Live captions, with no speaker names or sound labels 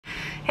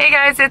Hey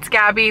guys, it's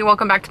Gabby.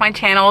 Welcome back to my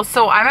channel.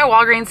 So I'm at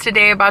Walgreens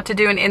today about to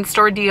do an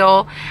in-store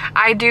deal.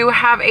 I do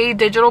have a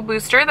digital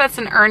booster that's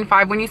an earn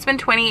 5 when you spend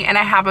 20, and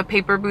I have a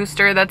paper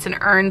booster that's an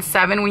earn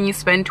 7 when you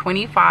spend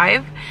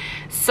 25.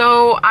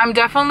 So I'm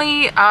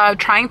definitely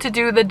trying to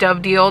do the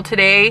Dove deal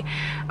today,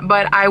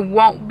 but I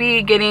won't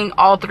be getting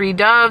all 3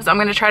 Doves. I'm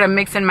going to try to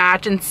mix and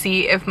match and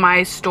see if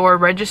my store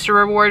register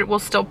reward will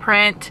still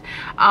print.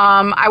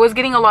 I was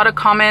getting a lot of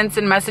comments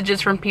and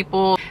messages from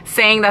people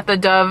saying that the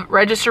Dove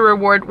register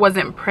reward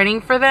wasn't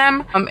printing for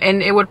them,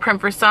 and it would print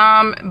for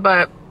some,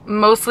 but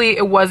mostly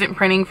it wasn't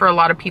printing for a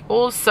lot of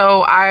people.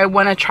 So I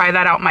want to try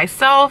that out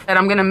myself, and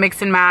I'm going to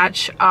mix and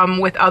match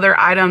with other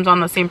items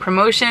on the same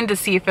promotion to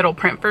see if it'll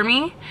print for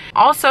me.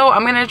 Also,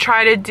 I'm going to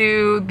try to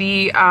do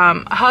the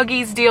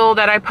Huggies deal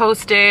that I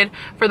posted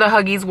for the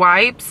Huggies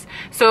wipes.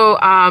 So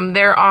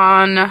they're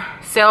on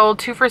sale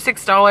 2 for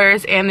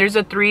 $6, and there's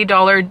a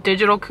 $3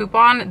 digital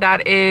coupon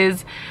that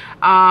is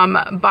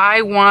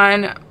buy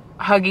 1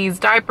 Huggies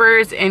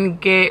diapers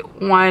and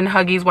get 1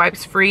 Huggies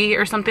wipes free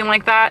or something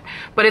like that,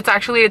 but it's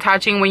actually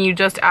attaching when you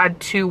just add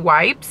 2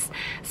 wipes.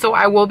 So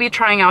I will be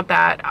trying out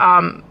that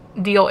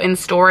deal in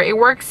store. It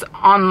works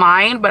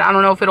online, but I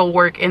don't know if it'll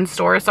work in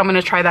store, so I'm going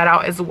to try that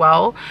out as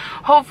well.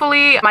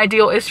 Hopefully my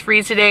deal is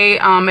free today.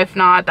 If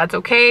not, that's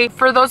okay.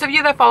 For those of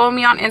you that follow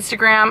me on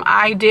Instagram,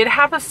 I did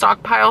have a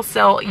stockpile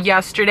sale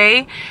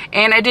yesterday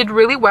and I did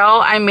really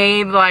well. I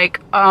made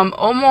like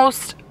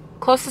almost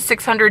close to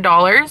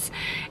 $600,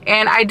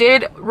 and I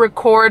did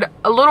record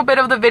a little bit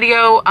of the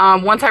video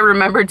once I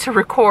remembered to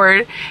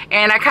record,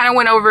 and I kind of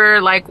went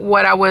over like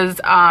what I was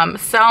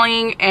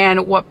selling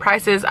and what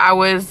prices I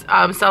was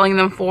selling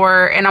them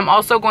for. And I'm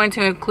also going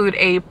to include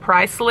a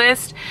price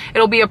list.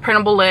 It'll be a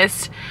printable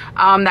list,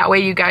 that way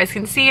you guys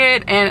can see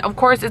it, and of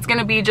course it's going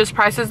to be just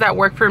prices that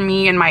work for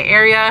me in my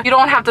area. You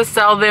don't have to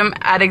sell them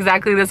at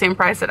exactly the same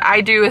price that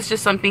I do. It's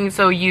just something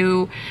so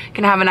you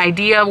can have an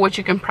idea of what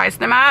you can price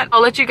them at.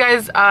 I'll let you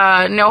guys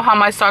know how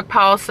my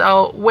stockpile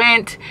sale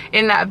went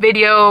in that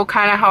video,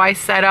 kind of how I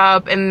set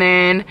up, and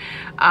then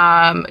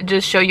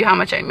just show you how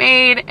much I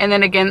made. And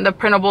then again, the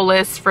printable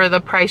list for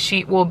the price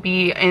sheet will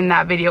be in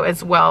that video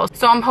as well.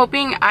 So I'm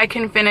hoping I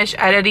can finish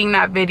editing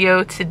that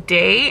video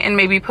today and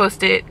maybe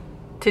post it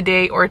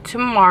today or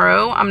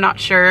tomorrow. I'm not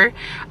sure.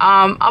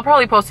 I'll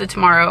probably post it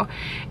tomorrow,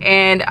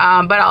 and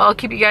but I'll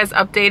keep you guys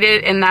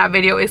updated, and that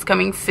video is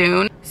coming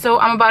soon. So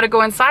I'm about to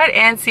go inside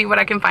and see what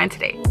I can find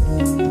today.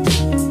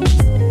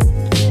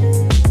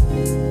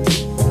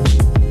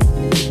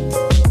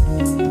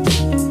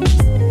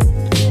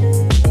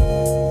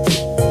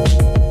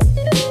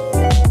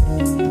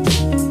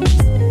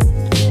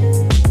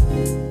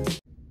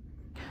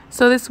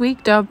 So this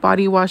week, Dove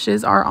body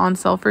washes are on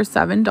sale for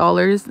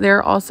 $7.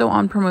 They're also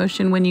on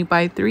promotion. When you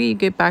buy 3, you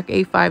get back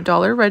a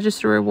 $5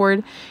 register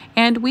reward,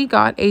 and we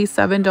got a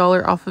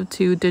 $7 off of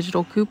 2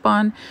 digital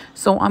coupon.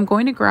 So I'm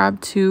going to grab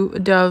 2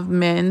 Dove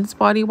men's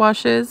body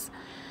washes.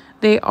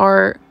 They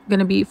are going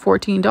to be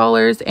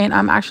 $14, and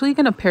I'm actually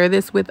going to pair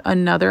this with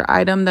another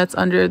item that's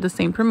under the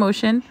same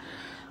promotion.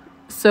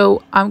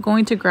 So I'm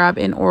going to grab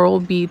an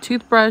Oral-B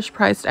toothbrush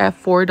priced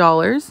at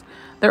 $4.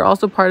 They're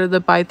also part of the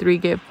buy 3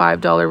 get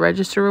 $5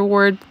 register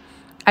reward.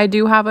 I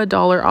do have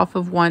 $1 off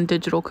of 1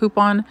 digital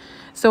coupon.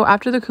 So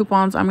after the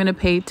coupons, I'm going to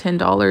pay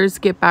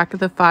 $10, get back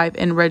the $5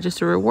 in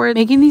register reward,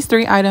 making these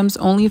 3 items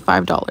only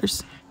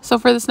 $5. So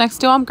for this next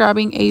deal, I'm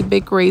grabbing a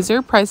big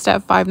razor priced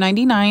at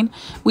 $5.99.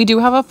 We do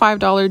have a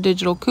 $5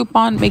 digital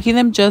coupon, making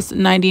them just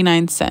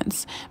 99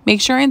 cents. Make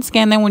sure and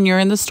scan them when you're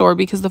in the store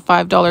because the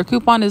 $5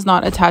 coupon is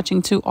not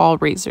attaching to all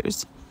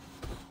razors.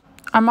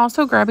 I'm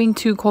also grabbing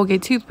 2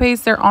 Colgate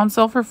toothpaste. They're on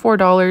sale for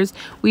 $4.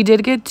 We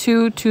did get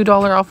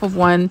 $2 off of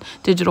 1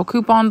 digital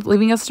coupon,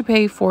 leaving us to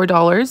pay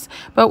 $4.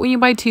 But when you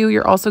buy 2,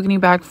 you're also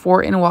getting back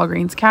 4 in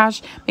Walgreens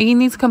cash, making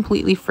these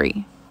completely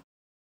free.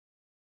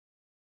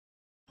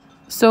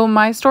 So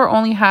my store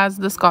only has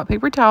the Scott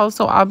paper towels,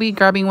 so I'll be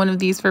grabbing one of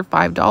these for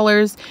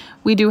 $5.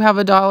 We do have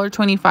a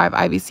 $1.25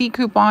 IVC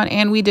coupon,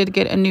 and we did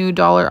get a new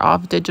 $1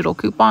 off digital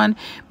coupon,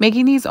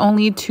 making these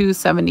only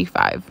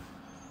 $2.75.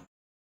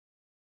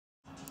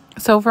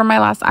 So for my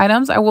last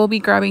items, I will be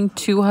grabbing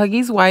 2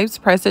 Huggies wipes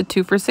priced at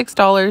 2 for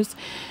 $6.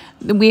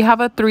 We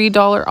have a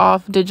 $3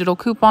 off digital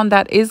coupon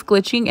that is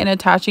glitching and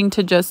attaching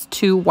to just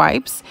 2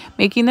 wipes,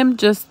 making them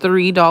just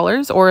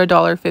 $3 or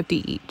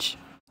 $1.50 each.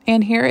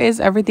 And here is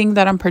everything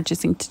that I'm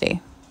purchasing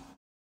today.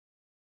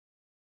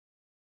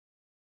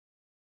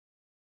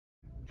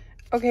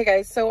 Okay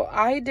guys, so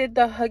I did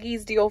the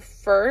Huggies deal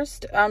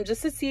first,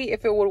 just to see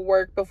if it would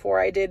work before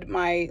I did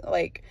my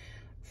like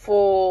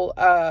full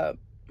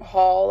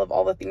haul of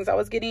all the things I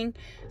was getting.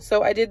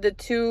 So I did the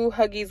 2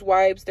 Huggies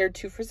wipes. They're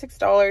 2 for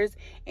 $6,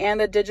 and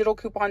the digital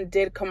coupon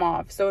did come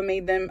off, so it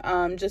made them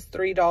just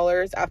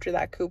 $3 after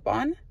that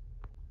coupon.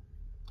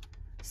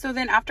 So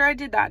then after I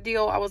did that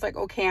deal, I was like,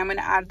 okay, I'm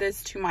gonna add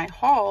this to my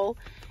haul,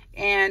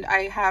 and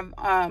I have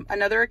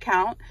another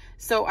account.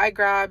 So I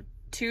grabbed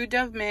 2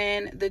 Dove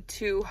Men, the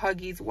 2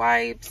 Huggies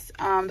wipes,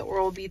 the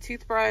Oral-B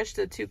toothbrush,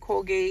 the 2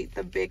 Colgate,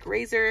 the big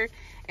razor,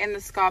 and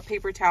the Scott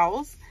paper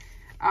towels.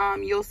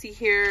 You'll see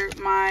here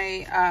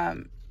my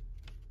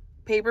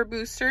paper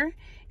booster,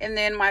 and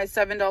then my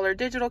 $7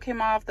 digital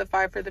came off, the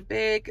 $5 for the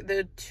big,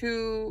 the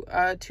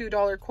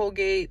 $2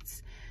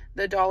 Colgates,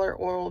 the $1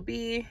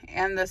 Oral-B,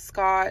 and the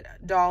Scott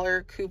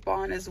 $1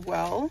 coupon as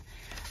well.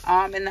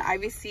 And the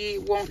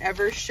IVC won't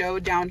ever show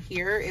down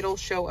here, it'll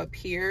show up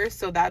here.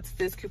 So that's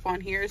this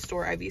coupon here,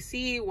 store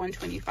IVC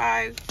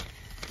 125.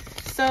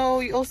 So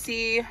you'll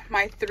see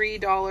my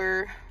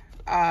 $3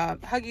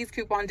 Huggies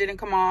coupon didn't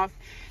come off.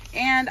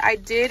 And I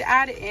did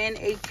add in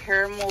a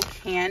caramel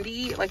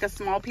candy, like a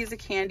small piece of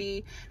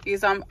candy,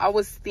 because I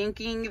was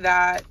thinking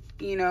that,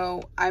 you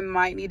know, I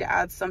might need to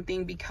add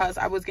something because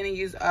I was going to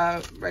use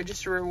a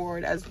register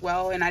reward as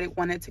well, and I didn't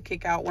want it to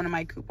kick out one of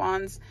my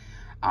coupons.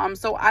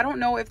 So I don't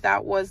know if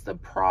that was the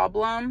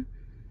problem,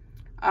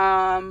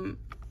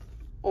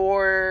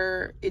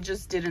 or it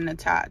just didn't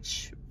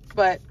attach,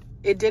 but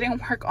it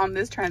didn't work on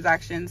this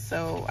transaction,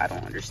 so I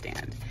don't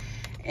understand.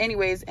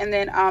 Anyways, and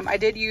then I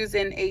did use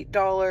an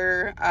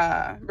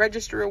 $8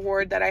 register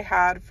reward that I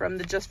had from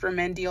the Just for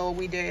Men deal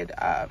we did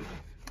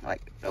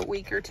like a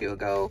week or two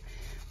ago.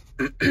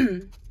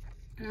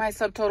 My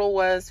subtotal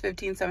was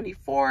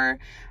 $15.74.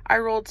 I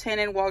rolled 10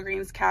 in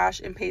Walgreens cash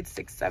and paid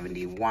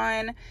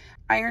 $6.71.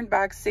 I earned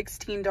back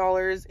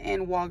 $16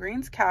 in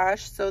Walgreens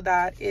cash, so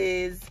that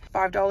is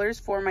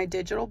 $5 for my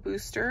digital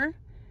booster,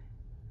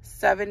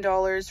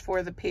 $7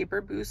 for the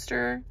paper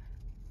booster,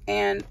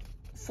 and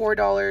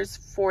 $4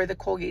 for the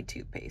Colgate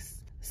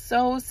toothpaste.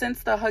 So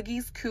since the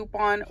Huggies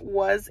coupon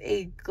was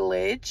a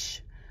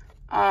glitch,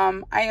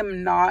 I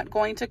am not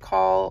going to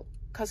call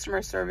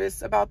customer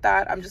service about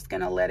that. I'm just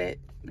gonna let it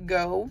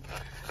go,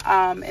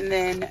 and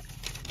then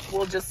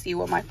we'll just see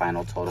what my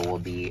final total will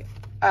be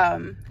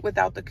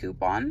without the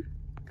coupon.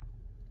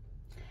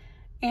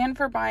 And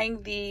for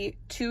buying the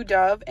 2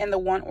 Dove and the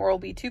 1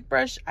 Oral-B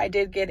toothbrush, I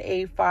did get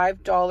a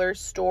 $5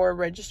 store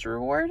register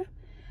reward.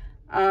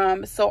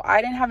 So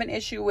I didn't have an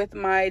issue with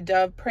my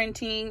Dove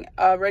printing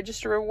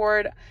register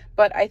reward,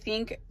 but I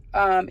think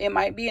it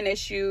might be an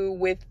issue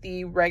with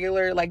the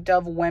regular like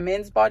Dove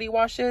women's body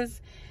washes.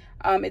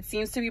 It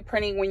seems to be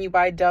printing when you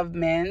buy Dove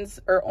men's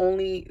or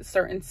only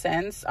certain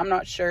scents. I'm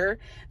not sure.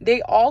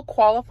 They all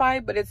qualify,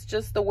 but it's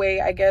just the way,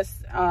 I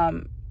guess,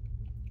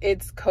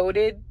 it's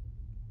coded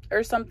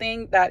or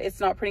something, that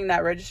it's not printing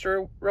that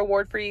register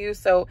reward for you.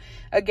 So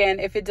again,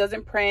 if it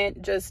doesn't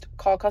print, just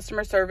call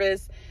customer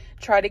service,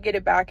 try to get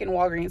it back in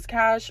Walgreens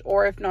cash,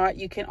 or if not,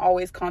 you can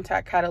always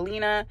contact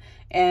Catalina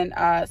and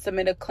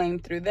submit a claim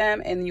through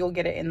them, and you'll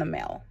get it in the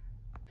mail.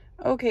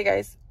 Okay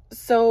guys,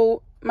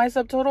 so my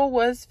subtotal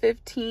was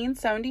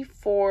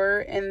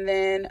 $15.74, and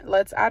then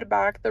let's add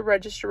back the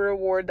register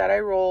reward that I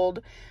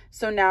rolled.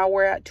 So now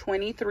we're at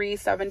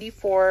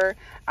 $23.74.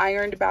 I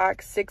earned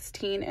back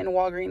 $16 in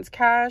Walgreens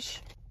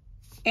cash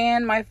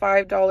and my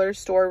 $5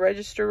 store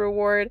register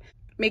reward,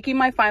 making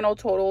my final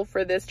total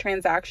for this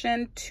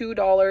transaction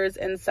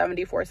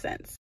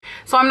 $2.74.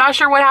 So I'm not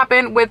sure what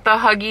happened with the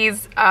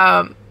Huggies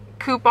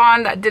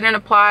coupon that didn't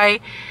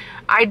apply.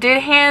 I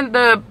did hand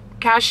the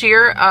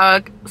cashier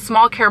a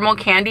small caramel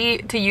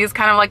candy to use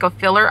kind of like a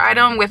filler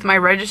item with my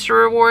register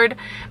reward,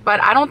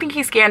 but I don't think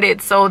he scanned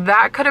it, so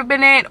that could have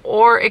been it,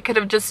 or it could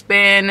have just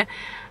been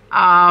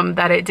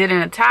that it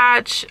didn't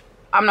attach.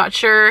 I'm not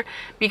sure,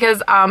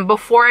 because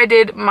before I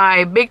did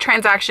my big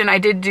transaction, I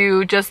did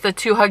do just the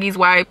 2 Huggies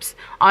wipes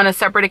on a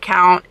separate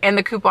account, and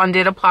the coupon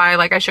did apply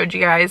like I showed you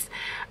guys.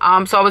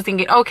 So I was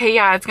thinking, okay,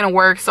 yeah, it's gonna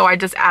work, so I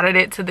just added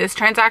it to this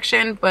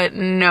transaction, but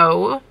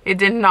no, it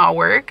did not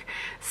work.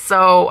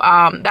 So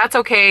that's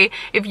okay.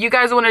 If you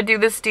guys want to do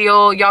this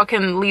deal, y'all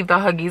can leave the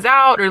Huggies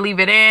out or leave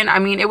it in. I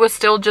mean, it was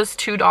still just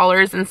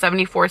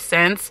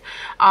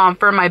 $2.74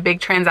 for my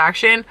big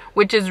transaction,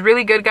 which is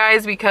really good,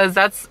 guys, because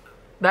that's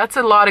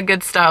a lot of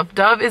good stuff.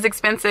 Dove is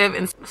expensive,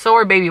 and so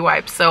are baby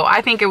wipes, so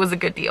I think it was a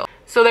good deal.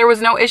 So there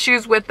was no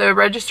issues with the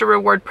register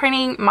reward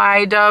printing.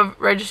 My Dove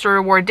register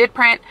reward did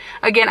print.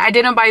 Again, I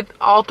didn't buy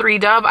all 3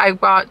 Dove. I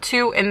bought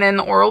 2 and then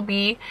the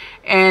Oral-B,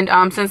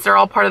 and since they're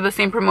all part of the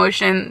same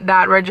promotion,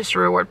 that register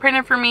reward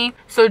printed for me.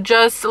 So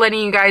just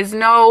letting you guys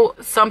know,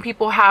 some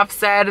people have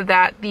said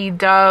that the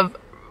Dove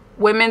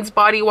women's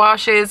body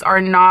washes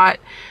are not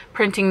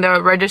printing the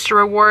register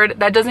reward.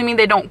 That doesn't mean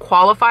they don't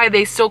qualify.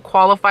 They still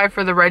qualify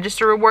for the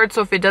register reward.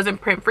 So if it doesn't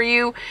print for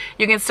you,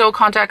 you can still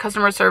contact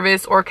customer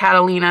service or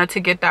Catalina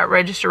to get that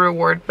register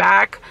reward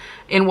back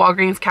in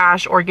Walgreens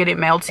cash or get it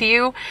mailed to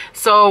you.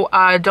 So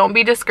don't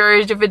be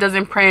discouraged if it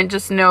doesn't print.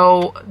 Just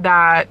know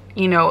that,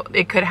 you know,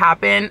 it could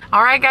happen.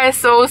 All right guys,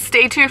 so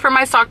stay tuned for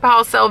my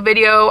stockpile sale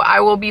video. I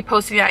will be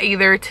posting that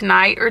either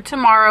tonight or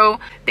tomorrow.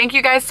 Thank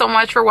you guys so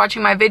much for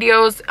watching my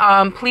videos.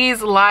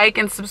 Please like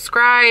and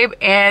subscribe,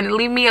 and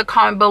leave me a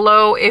comment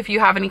below if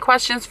you have any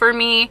questions for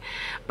me.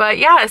 But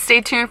yeah,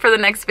 stay tuned for the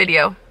next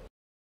video.